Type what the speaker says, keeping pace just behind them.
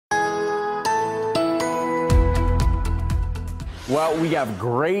Well, we have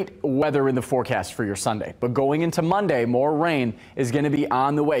great weather in the forecast for your Sunday, but going into Monday, more rain is going to be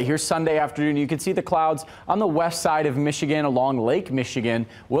on the way. Here's Sunday afternoon. You can see the clouds on the west side of Michigan along Lake Michigan.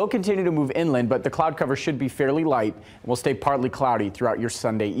 We'll continue to move inland, but the cloud cover should be fairly light and will stay partly cloudy throughout your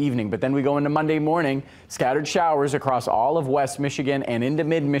Sunday evening. But then we go into Monday morning, scattered showers across all of West Michigan and into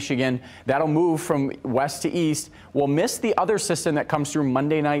mid-Michigan. That'll move from west to east. We'll miss the other system that comes through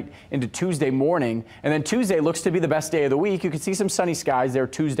Monday night into Tuesday morning, and then Tuesday looks to be the best day of the week. You can see some sunny skies there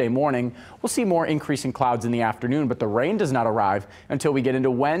Tuesday morning. We'll see more increasing clouds in the afternoon, but the rain does not arrive until we get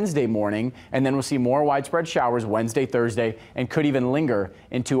into Wednesday morning, and then we'll see more widespread showers Wednesday, Thursday, and could even linger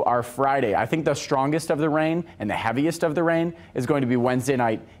into our Friday. I think the strongest of the rain and the heaviest of the rain is going to be Wednesday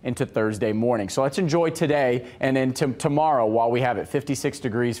night into Thursday morning. So let's enjoy today and into tomorrow while we have it. 56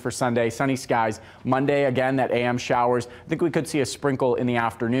 degrees for Sunday, sunny skies. Monday, again, that AM showers. I think we could see a sprinkle in the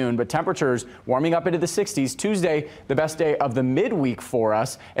afternoon, but temperatures warming up into the 60s. Tuesday, the best day of the midweek for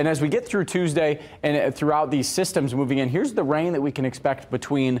us. And as we get through Tuesday and throughout these systems moving in, here's the rain that we can expect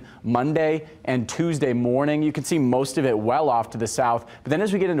between Monday and Tuesday morning. You can see most of it well off to the south. But then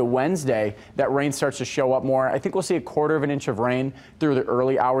as we get into Wednesday, that rain starts to show up more. I think we'll see a quarter of an inch of rain through the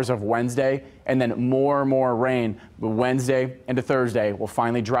early hours of Wednesday, and then more and more rain Wednesday into Thursday will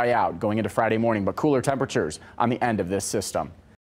finally dry out going into Friday morning, but cooler temperatures on the end of this system.